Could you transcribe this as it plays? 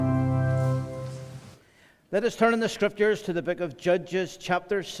Let us turn in the Scriptures to the book of Judges,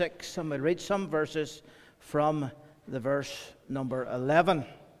 chapter 6, and we'll read some verses from the verse number 11.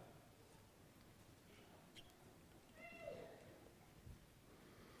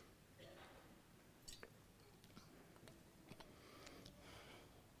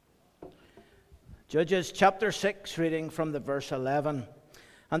 Judges chapter 6, reading from the verse 11.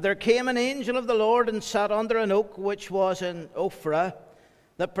 And there came an angel of the Lord and sat under an oak which was in Ophrah,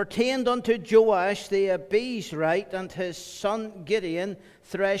 that pertained unto Joash the Abiezrite, and his son Gideon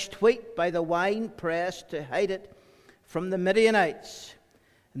threshed wheat by the winepress to hide it from the Midianites.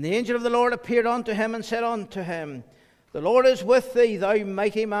 And the angel of the Lord appeared unto him and said unto him, The Lord is with thee, thou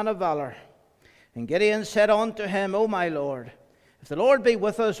mighty man of valor. And Gideon said unto him, O my Lord, if the Lord be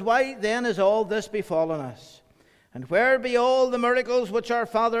with us, why then is all this befallen us? And where be all the miracles which our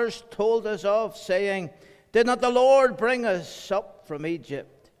fathers told us of, saying, Did not the Lord bring us up from Egypt?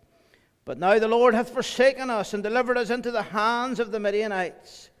 But now the Lord hath forsaken us and delivered us into the hands of the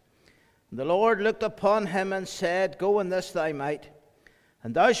Midianites. And the Lord looked upon him and said, Go in this thy might,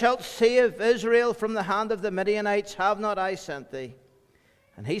 and thou shalt save Israel from the hand of the Midianites. Have not I sent thee?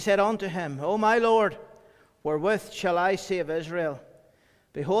 And he said unto him, O my Lord, wherewith shall I save Israel?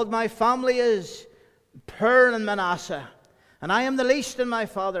 Behold, my family is poor in Manasseh, and I am the least in my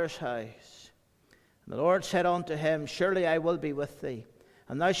father's house. And the Lord said unto him, Surely I will be with thee,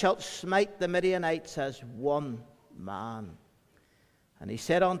 and thou shalt smite the Midianites as one man. And he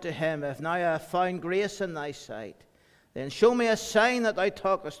said unto him, If now I have found grace in thy sight, then show me a sign that thou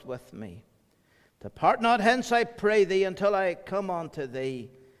talkest with me. Depart not hence, I pray thee, until I come unto thee,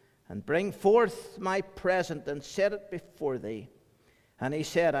 and bring forth my present, and set it before thee. And he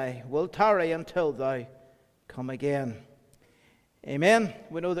said, I will tarry until thou come again. Amen.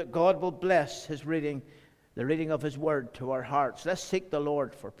 We know that God will bless his reading, the reading of his word to our hearts. Let's seek the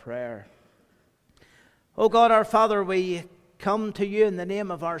Lord for prayer. O God, our Father, we come to you in the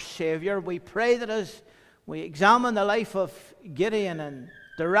name of our Savior. We pray that as we examine the life of Gideon and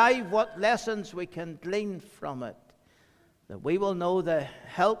derive what lessons we can glean from it, that we will know the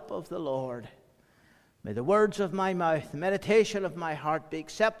help of the Lord. May the words of my mouth, the meditation of my heart be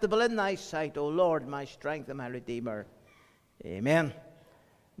acceptable in thy sight, O Lord, my strength and my Redeemer. Amen.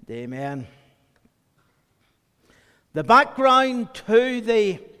 And amen. The background to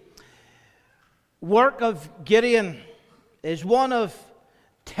the work of Gideon is one of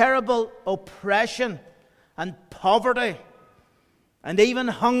terrible oppression and poverty and even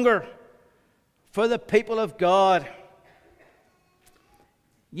hunger for the people of God.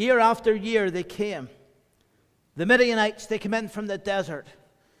 Year after year they came. The Midianites, they came in from the desert.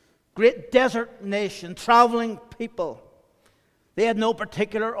 Great desert nation, traveling people. They had no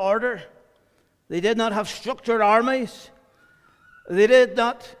particular order. They did not have structured armies. They did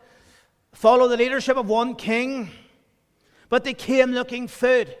not follow the leadership of one king. But they came looking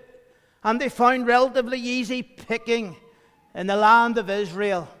food. And they found relatively easy picking in the land of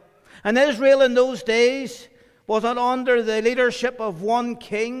Israel. And Israel in those days was not under the leadership of one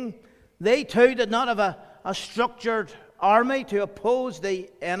king. They too did not have a structured army to oppose the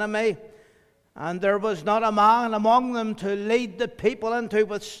enemy. And there was not a man among them to lead the people and to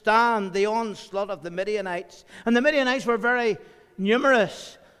withstand the onslaught of the Midianites. And the Midianites were very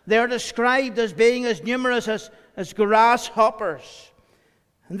numerous. They are described as being as numerous as grasshoppers.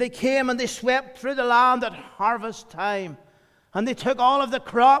 And they came and they swept through the land at harvest time. And they took all of the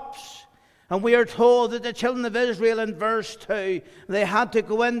crops. And we are told that the children of Israel in verse 2, they had to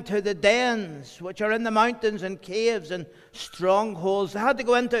go into the dens, which are in the mountains and caves and strongholds. They had to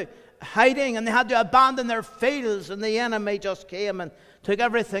go into hiding, and they had to abandon their fields, and the enemy just came and took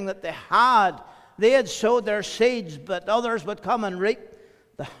everything that they had. They had sowed their seeds, but others would come and reap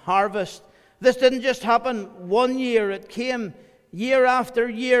the harvest. This didn't just happen one year. It came year after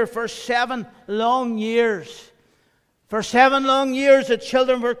year for 7 long years. For 7 long years the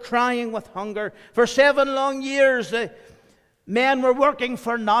children were crying with hunger. For 7 long years the men were working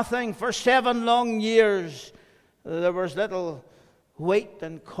for nothing. For 7 long years there was little wheat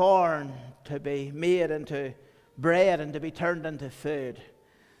and corn to be made into bread and to be turned into food.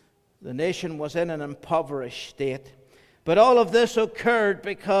 The nation was in an impoverished state. But all of this occurred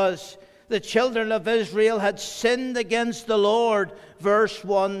because the children of Israel had sinned against the Lord. Verse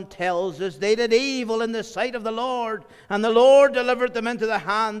 1 tells us they did evil in the sight of the Lord, and the Lord delivered them into the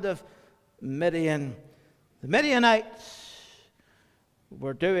hand of Midian. The Midianites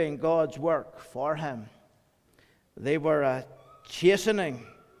were doing God's work for him. They were a chastening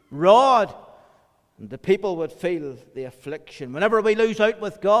rod, and the people would feel the affliction. Whenever we lose out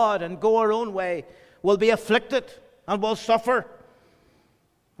with God and go our own way, we'll be afflicted and we'll suffer.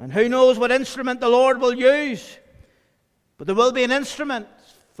 And who knows what instrument the Lord will use? But there will be an instrument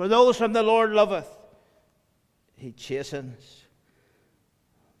for those whom the Lord loveth. He chastens.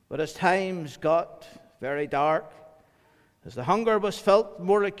 But as times got very dark, as the hunger was felt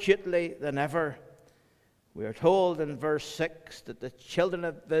more acutely than ever, we are told in verse 6 that the children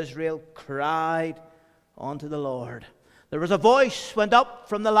of Israel cried unto the Lord. There was a voice went up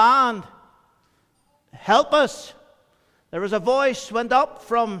from the land. Help us. There was a voice went up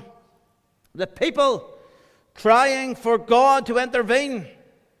from the people crying for God to intervene.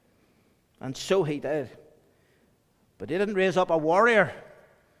 And so he did. But he didn't raise up a warrior.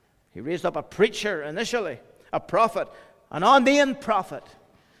 He raised up a preacher initially, a prophet, an unnamed prophet,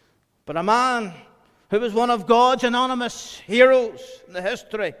 but a man who was one of God's anonymous heroes in the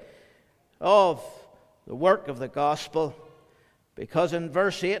history of the work of the gospel. Because in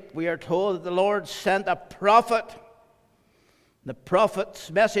verse 8 we are told that the Lord sent a prophet. The prophet's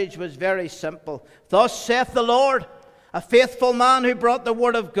message was very simple. Thus saith the Lord, a faithful man who brought the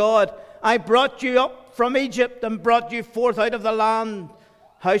word of God. I brought you up from Egypt and brought you forth out of the land,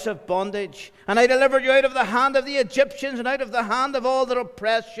 house of bondage. And I delivered you out of the hand of the Egyptians and out of the hand of all that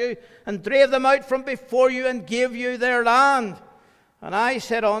oppressed you, and drave them out from before you and gave you their land. And I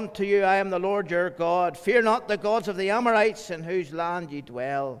said unto you, I am the Lord your God. Fear not the gods of the Amorites in whose land ye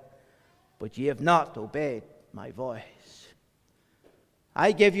dwell. But ye have not obeyed my voice.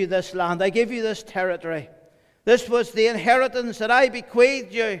 I give you this land. I give you this territory. This was the inheritance that I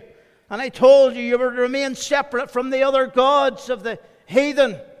bequeathed you. And I told you you were to remain separate from the other gods of the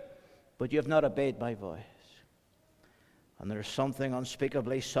heathen. But you have not obeyed my voice. And there's something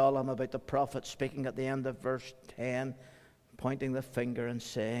unspeakably solemn about the prophet speaking at the end of verse 10, pointing the finger and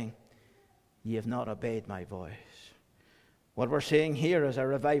saying, ye have not obeyed my voice. What we're seeing here is a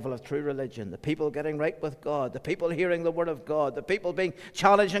revival of true religion. The people getting right with God. The people hearing the word of God. The people being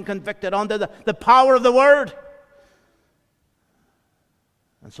challenged and convicted under the power of the word.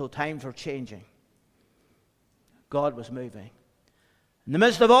 And so times were changing. God was moving. In the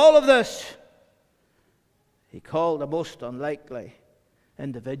midst of all of this, he called a most unlikely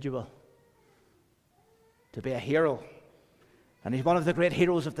individual to be a hero. And he's one of the great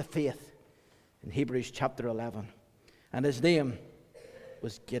heroes of the faith in Hebrews chapter 11. And his name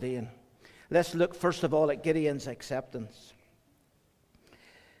was Gideon. Let's look first of all at Gideon's acceptance.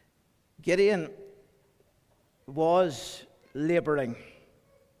 Gideon was laboring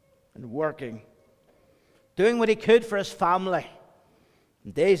and working, doing what he could for his family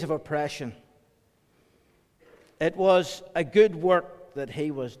in days of oppression. It was a good work that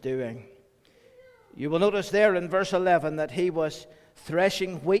he was doing. You will notice there in verse 11 that he was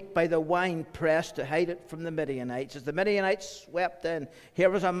threshing wheat by the wine press to hide it from the Midianites. As the Midianites swept in, here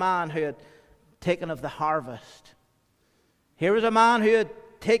was a man who had taken of the harvest. Here was a man who had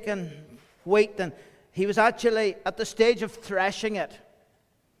taken wheat, and he was actually at the stage of threshing it,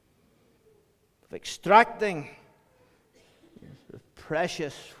 of extracting the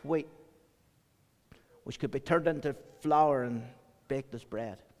precious wheat, which could be turned into flour and baked as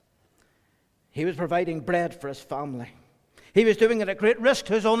bread. He was providing bread for his family. He was doing it at great risk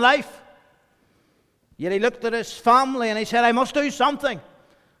to his own life. Yet he looked at his family and he said, I must do something.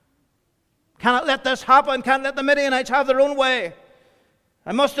 Cannot let this happen. Can't let the Midianites have their own way.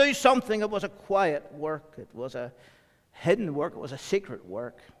 I must do something. It was a quiet work. It was a hidden work. It was a secret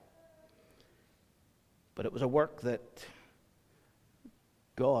work. But it was a work that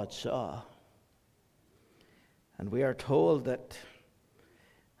God saw. And we are told that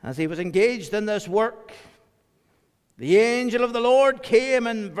as he was engaged in this work, the angel of the Lord came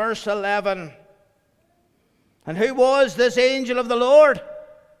in verse 11. And who was this angel of the Lord?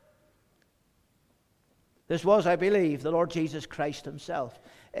 This was, I believe, the Lord Jesus Christ himself.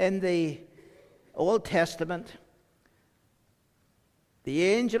 In the Old Testament, the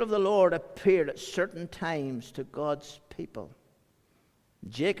angel of the Lord appeared at certain times to God's people.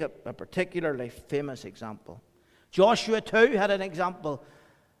 Jacob, a particularly famous example. Joshua too had an example,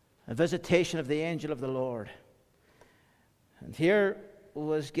 a visitation of the angel of the Lord. And here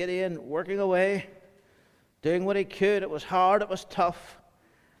was Gideon working away, doing what he could. It was hard, it was tough.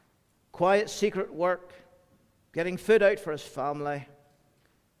 Quiet, secret work, getting food out for his family.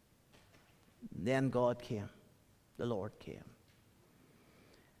 And then God came. The Lord came.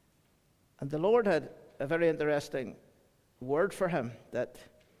 And the Lord had a very interesting word for him that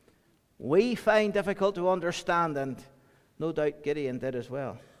we find difficult to understand, and no doubt Gideon did as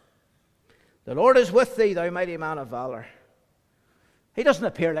well. The Lord is with thee, thou mighty man of valor. He doesn't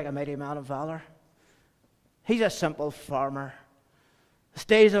appear like a mighty man of valor. He's a simple farmer. It's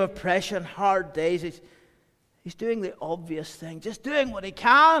days of oppression, hard days. He's doing the obvious thing, just doing what he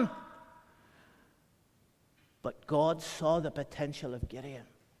can. But God saw the potential of Gideon.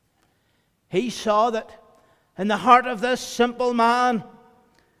 He saw that in the heart of this simple man,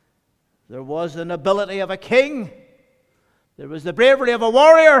 there was the nobility of a king. There was the bravery of a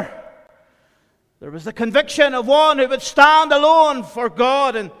warrior. There was the conviction of one who would stand alone for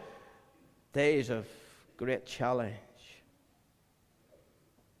God in days of great challenge.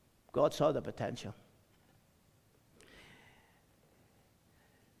 God saw the potential.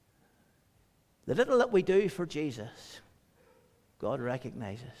 The little that we do for Jesus, God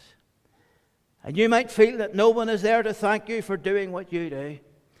recognizes. And you might feel that no one is there to thank you for doing what you do.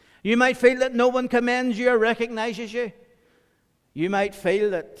 You might feel that no one commends you or recognizes you. You might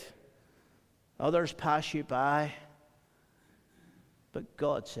feel that others pass you by. But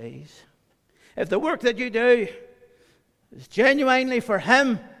God sees. If the work that you do is genuinely for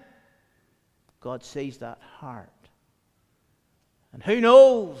Him, God sees that heart. And who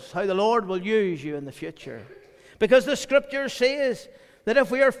knows how the Lord will use you in the future. Because the Scripture says that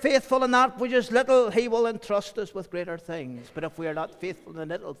if we are faithful in that which is little, He will entrust us with greater things. But if we are not faithful in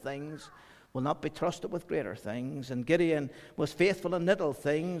little things, we'll not be trusted with greater things. And Gideon was faithful in little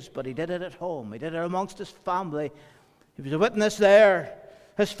things, but he did it at home. He did it amongst his family. He was a witness there.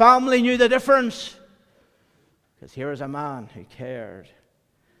 His family knew the difference. Because here is a man who cared.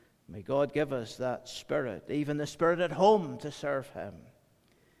 May God give us that spirit, even the spirit at home, to serve Him.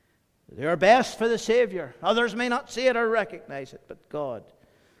 Do our best for the Savior. Others may not see it or recognize it, but God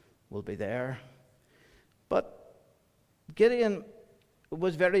will be there. But Gideon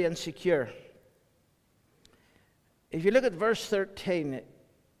was very insecure. If you look at verse 13,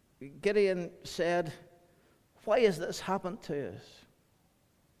 Gideon said, "Why has this happened to us?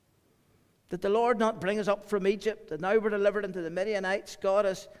 Did the Lord not bring us up from Egypt, and now we're delivered into the Midianites? God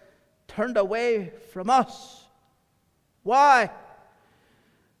has turned away from us. Why?"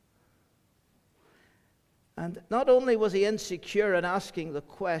 And not only was he insecure in asking the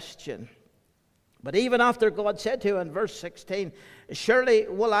question, but even after God said to him in verse 16, "Surely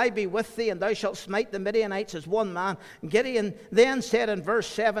will I be with thee, and thou shalt smite the Midianites as one man." Gideon then said in verse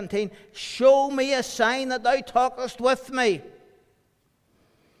 17, "Show me a sign that thou talkest with me."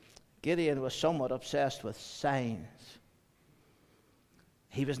 Gideon was somewhat obsessed with signs.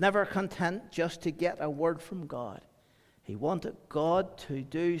 He was never content just to get a word from God. He wanted God to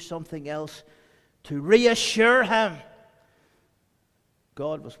do something else to reassure him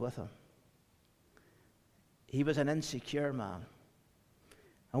God was with him. He was an insecure man.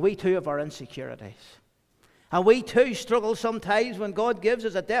 And we too have our insecurities. And we too struggle sometimes when God gives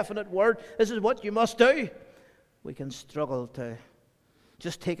us a definite word. This is what you must do. We can struggle to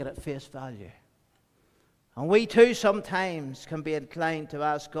just take it at face value. And we too sometimes can be inclined to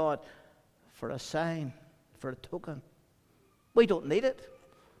ask God for a sign, for a token. We don't need it.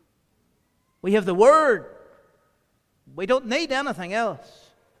 We have the Word. We don't need anything else.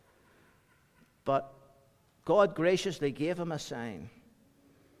 But God graciously gave him a sign.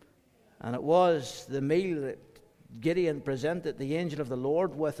 And it was the meal that Gideon presented the angel of the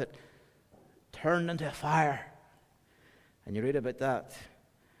Lord with. It turned into fire. And you read about that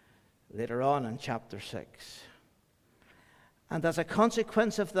later on in chapter 6. And as a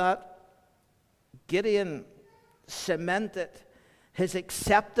consequence of that, Gideon cemented his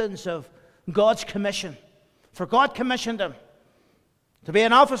acceptance of God's commission. For God commissioned him to be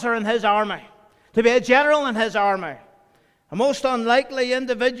an officer in His army, to be a general in His army. A most unlikely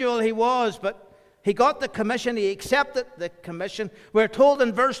individual he was, but he got the commission. He accepted the commission. We're told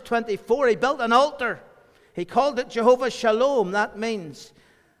in verse 24, he built an altar. He called it Jehovah Shalom. That means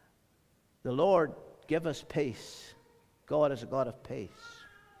the Lord give us peace. God is a God of peace.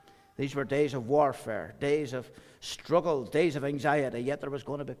 These were days of warfare, days of struggle, days of anxiety, yet there was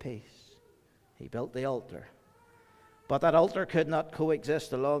going to be peace. He built the altar. But that altar could not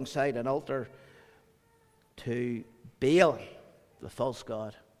coexist alongside an altar to Baal, the false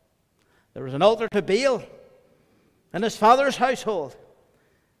god. There was an altar to Baal in his father's household.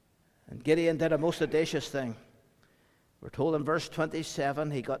 And Gideon did a most audacious thing. We're told in verse 27,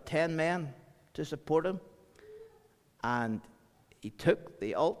 he got 10 men to support him. And he took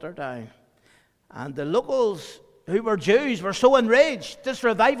the altar down. And the locals who were Jews were so enraged. This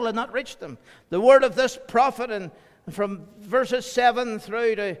revival had not reached them. The word of this prophet, and from verses 7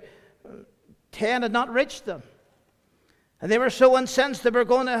 through to 10, had not reached them. And they were so incensed they were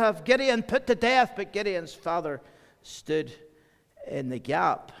going to have Gideon put to death. But Gideon's father stood in the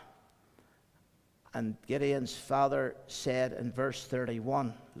gap. And Gideon's father said in verse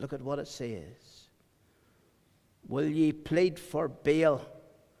 31, look at what it says. "Will ye plead for Baal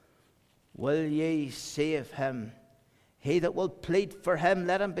will ye save him? He that will plead for him,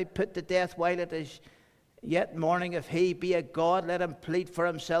 let him be put to death while it is yet morning. If he be a god, let him plead for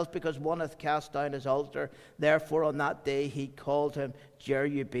himself, because one hath cast down his altar. Therefore on that day he called him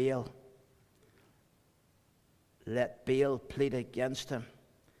Jerubbaal. Let Baal plead against him,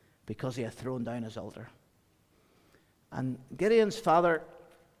 because he hath thrown down his altar. And Gideon's father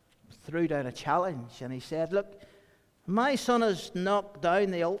threw down a challenge, and he said, look, my son has knocked down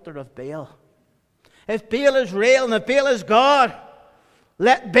the altar of Baal. If Baal is real and if Baal is God,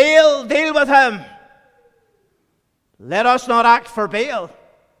 let Baal deal with him. Let us not act for Baal.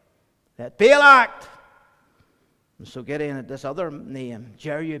 Let Baal act. And so Gideon had this other name,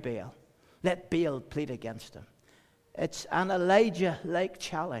 Jerubbaal. Let Baal plead against him. It's an Elijah-like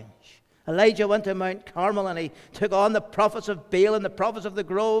challenge. Elijah went to Mount Carmel and he took on the prophets of Baal and the prophets of the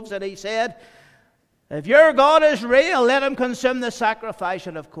groves, and he said, if your God is real, let him consume the sacrifice.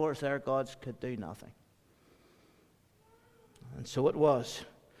 And of course their gods could do nothing. And so it was.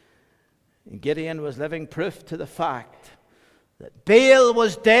 Gideon was living proof to the fact that Baal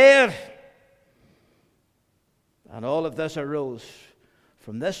was dead. And all of this arose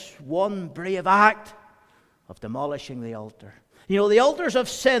from this one brave act of demolishing the altar. You know, the altars of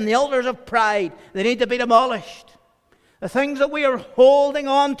sin, the altars of pride, they need to be demolished. The things that we are holding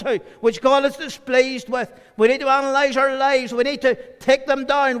on to, which God is displeased with, we need to analyze our lives. We need to take them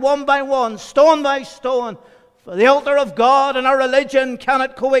down one by one, stone by stone. For the altar of God and our religion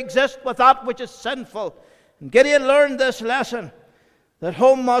cannot coexist with that which is sinful. And Gideon learned this lesson, that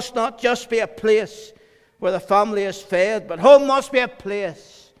home must not just be a place where the family is fed, but home must be a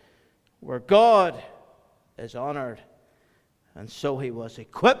place where God is honored. And so he was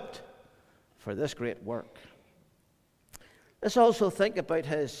equipped for this great work. Let's also think about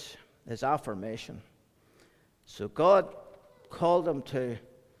his affirmation. So God called him to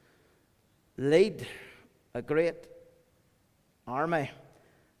lead a great army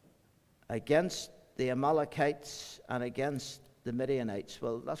against the Amalekites and against the Midianites.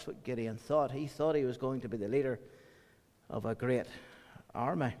 Well, that's what Gideon thought. He thought he was going to be the leader of a great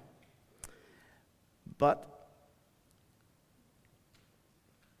army. But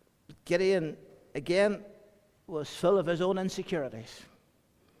Gideon, again, was full of his own insecurities,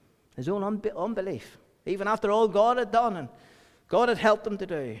 his own unbelief, even after all God had done and God had helped him to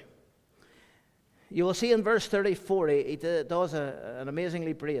do. You will see in verse 34, he does an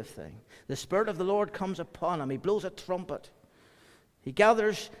amazingly brave thing. The Spirit of the Lord comes upon him. He blows a trumpet.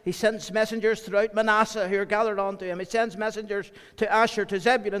 He sends messengers throughout Manasseh who are gathered onto him. He sends messengers to Asher, to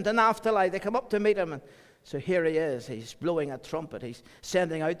Zebulun, to Naphtali. They come up to meet him. And so here he is. He's blowing a trumpet. He's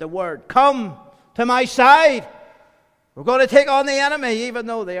sending out the word, come to my side. We're going to take on the enemy, even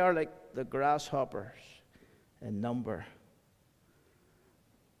though they are like the grasshoppers in number.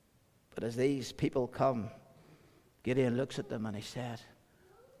 But as these people come, Gideon looks at them and he said,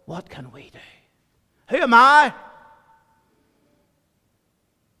 what can we do? Who am I?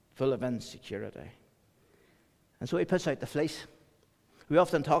 Full of insecurity. And so he puts out the fleece. We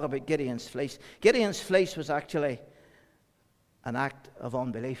often talk about Gideon's fleece. Gideon's fleece was actually an act of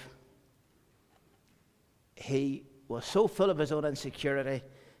unbelief. He was so full of his own insecurity,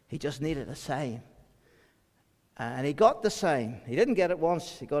 he just needed a sign. And he got the sign. He didn't get it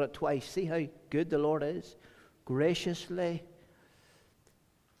once, he got it twice. See how good the Lord is? Graciously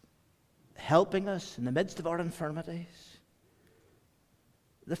helping us in the midst of our infirmities.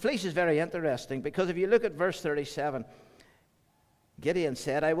 The fleece is very interesting, because if you look at verse 37, Gideon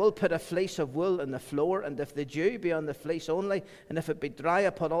said, I will put a fleece of wool on the floor, and if the dew be on the fleece only, and if it be dry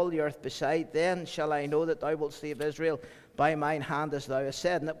upon all the earth beside, then shall I know that thou wilt save Israel by mine hand, as thou hast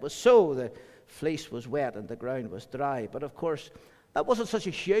said. And it was so. The fleece was wet and the ground was dry. But of course, that wasn't such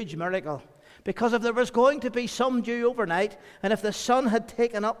a huge miracle, because if there was going to be some dew overnight, and if the sun had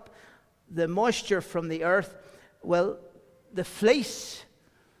taken up the moisture from the earth, well, the fleece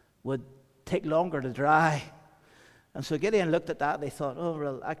would take longer to dry. And so Gideon looked at that and he thought, oh,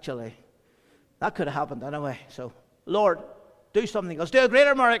 well, actually, that could have happened anyway. So, Lord, do something else. Do a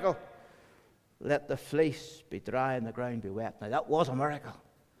greater miracle. Let the fleece be dry and the ground be wet. Now, that was a miracle.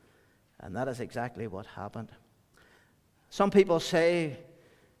 And that is exactly what happened. Some people say,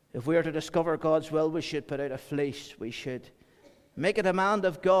 if we are to discover God's will, we should put out a fleece. We should make a demand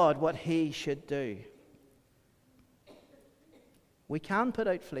of God what he should do. We can put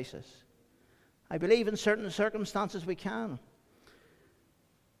out fleeces. I believe in certain circumstances we can.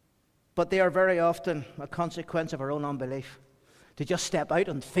 But they are very often a consequence of our own unbelief. To just step out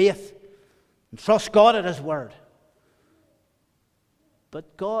in faith and trust God at his word.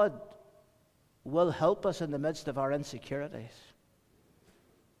 But God will help us in the midst of our insecurities.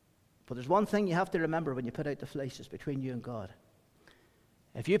 But there's one thing you have to remember when you put out the fleece: it's between you and God.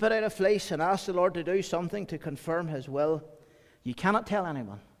 If you put out a fleece and ask the Lord to do something to confirm His will, you cannot tell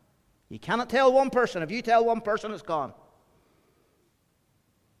anyone. You cannot tell one person. If you tell one person, it's gone.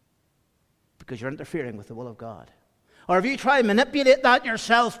 Because you're interfering with the will of God. Or if you try and manipulate that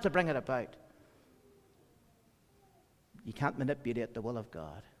yourself to bring it about, you can't manipulate the will of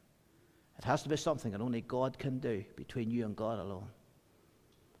God. It has to be something that only God can do between you and God alone.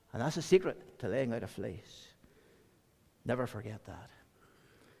 And that's the secret to laying out a fleece. Never forget that.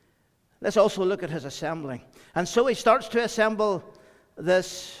 Let's also look at his assembling. And so he starts to assemble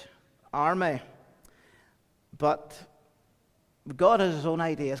this army. But God has his own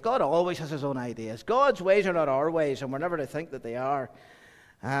ideas. God always has his own ideas. God's ways are not our ways, and we're never to think that they are.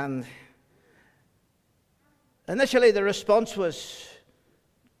 And initially the response was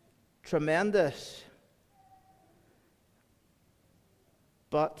tremendous.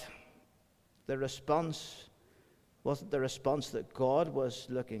 But the response wasn't the response that God was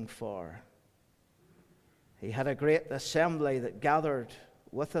looking for. He had a great assembly that gathered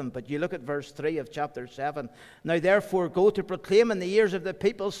with him. But you look at verse 3 of chapter 7. Now therefore go to proclaim in the ears of the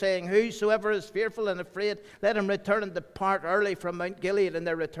people, saying, whosoever is fearful and afraid, let him return and depart early from Mount Gilead. And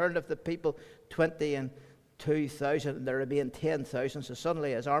there returned of the people 22,000, and there remained 10,000. So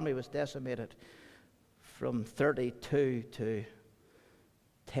suddenly his army was decimated from 32 to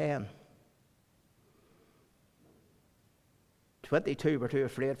 10. 22 were too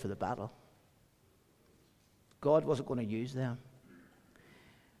afraid for the battle. God wasn't going to use them.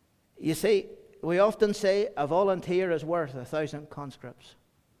 You see, we often say a volunteer is worth 1,000 conscripts.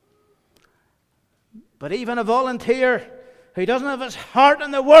 But even a volunteer who doesn't have his heart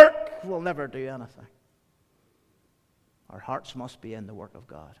in the work will never do anything. Our hearts must be in the work of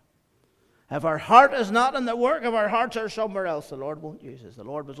God. If our heart is not in the work, if our hearts are somewhere else, the Lord won't use us. The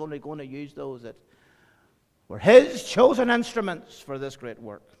Lord was only going to use those that were His chosen instruments for this great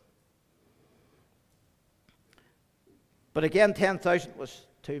work. But again, 10,000 was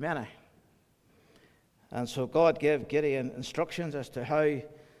too many. And so God gave Gideon instructions as to how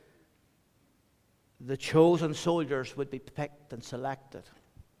the chosen soldiers would be picked and selected.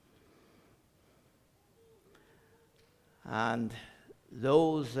 And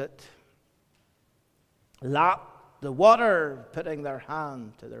those that lapped the water, putting their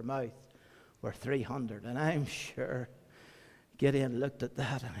hand to their mouth, were 300. And I'm sure Gideon looked at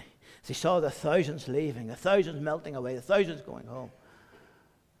that and he saw the thousands leaving, the thousands melting away, the thousands going home.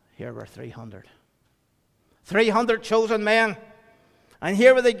 Here were 300. 300 chosen men. And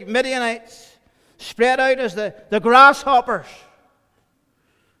here were the Midianites, spread out as the grasshoppers.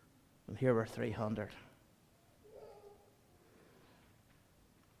 And here were 300.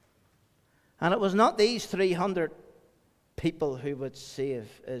 And it was not these 300 people who would save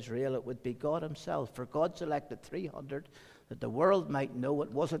Israel. It would be God Himself. For God selected 300 that the world might know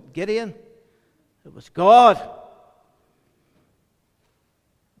it wasn't Gideon. It was God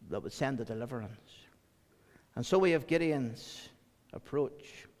that would send the deliverance. And so we have Gideon's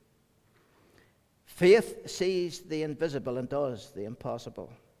approach. Faith sees the invisible and does the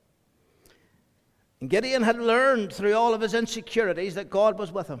impossible. And Gideon had learned through all of his insecurities that God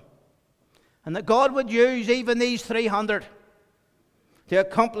was with him. And that God would use even these 300 to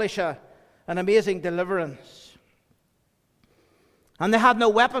accomplish an amazing deliverance. And they had no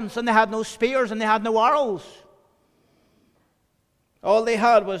weapons, and they had no spears, and they had no arrows. All they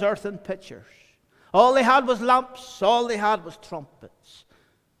had was earthen pitchers. All they had was lamps. All they had was trumpets.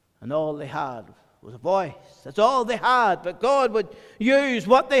 And all they had was a voice. That's all they had. But God would use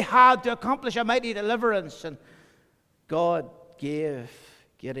what they had to accomplish a mighty deliverance. And God gave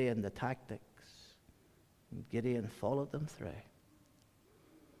Gideon the tactics. And Gideon followed them through.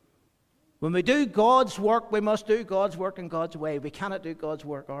 When we do God's work, we must do God's work in God's way. We cannot do God's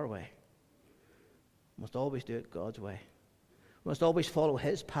work our way. We must always do it God's way. We must always follow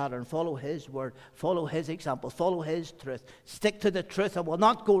His pattern, follow His word, follow His example, follow His truth. Stick to the truth and will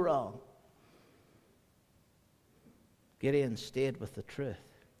not go wrong. Gideon stayed with the truth.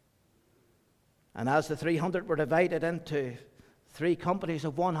 And as the 300 were divided into 3 companies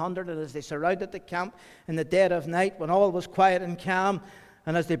of 100, and as they surrounded the camp in the dead of night, when all was quiet and calm,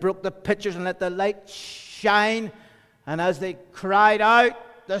 and as they broke the pitchers and let the light shine, and as they cried out,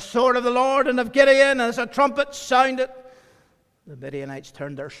 the sword of the Lord and of Gideon, and as a trumpet sounded, the Midianites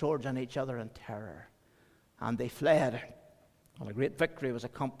turned their swords on each other in terror, and they fled, and a great victory was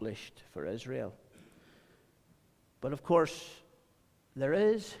accomplished for Israel. But of course, there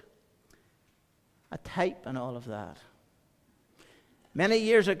is a type in all of that. Many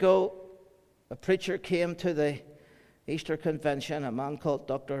years ago, a preacher came to the Easter Convention, a man called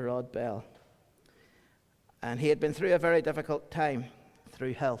Dr. Rod Bell. And he had been through a very difficult time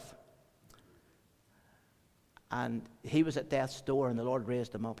through health. And he was at death's door, and the Lord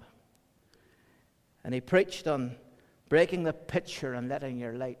raised him up. And he preached on breaking the pitcher and letting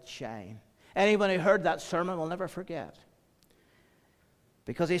your light shine. Anyone who heard that sermon will never forget.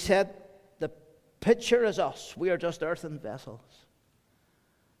 Because he said, the pitcher is us. We are just earthen vessels.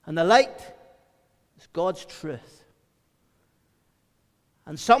 And the light is God's truth.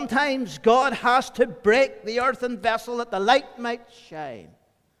 And sometimes God has to break the earthen vessel that the light might shine.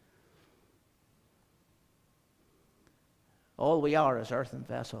 All we are is earthen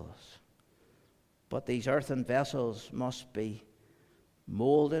vessels. But these earthen vessels must be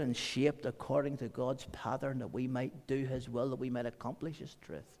molded and shaped according to God's pattern, that we might do His will, that we might accomplish His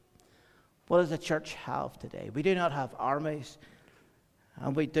truth. What does the church have today? We do not have armies,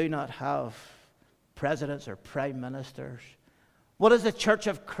 and we do not have presidents or prime ministers. What is the church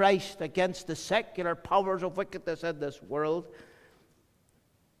of Christ against the secular powers of wickedness in this world?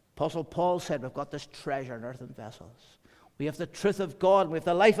 Apostle Paul said we've got this treasure in earthen vessels. We have the truth of God, we have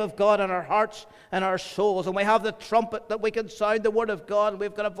the life of God in our hearts and our souls, and we have the trumpet that we can sound the word of God, and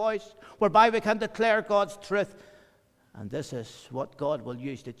we've got a voice whereby we can declare God's truth. And this is what God will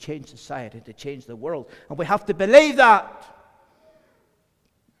use to change society, to change the world. And we have to believe that.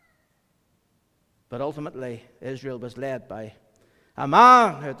 But ultimately, Israel was led by a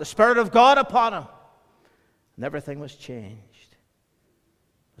man who had the Spirit of God upon him, and everything was changed.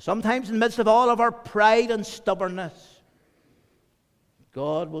 Sometimes in the midst of all of our pride and stubbornness,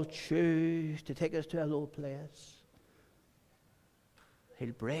 God will choose to take us to a low place.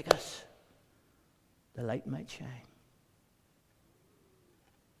 He'll break us. The light might shine.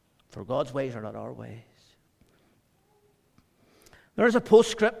 For God's ways are not our ways. There's a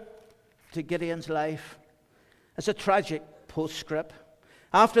postscript to Gideon's life. It's a tragic postscript.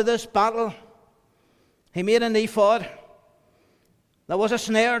 After this battle, he made an ephod. There was a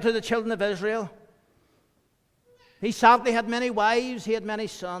snare to the children of Israel. He sadly had many wives, he had many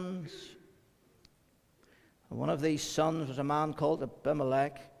sons. And one of these sons was a man called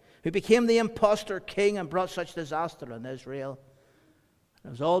Abimelech, who became the impostor king and brought such disaster on Israel. It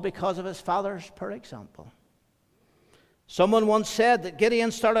was all because of his father's poor example. Someone once said that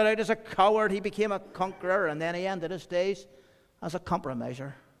Gideon started out as a coward, he became a conqueror, and then he ended his days as a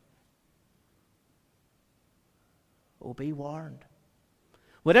compromiser. Oh, be warned.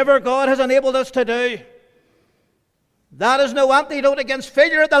 Whatever God has enabled us to do, that is no antidote against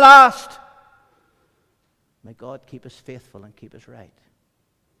failure at the last. May God keep us faithful and keep us right.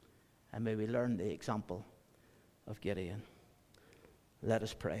 And may we learn the example of Gideon. Let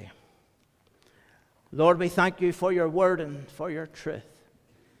us pray. Lord, we thank you for your word and for your truth.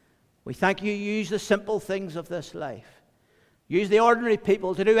 We thank you use the simple things of this life. Use the ordinary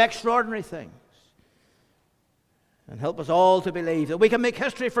people to do extraordinary things. And help us all to believe that we can make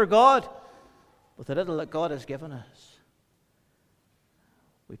history for God with the little that God has given us.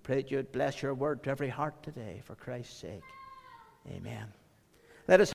 We pray that you would bless your word to every heart today for Christ's sake. Amen. Let us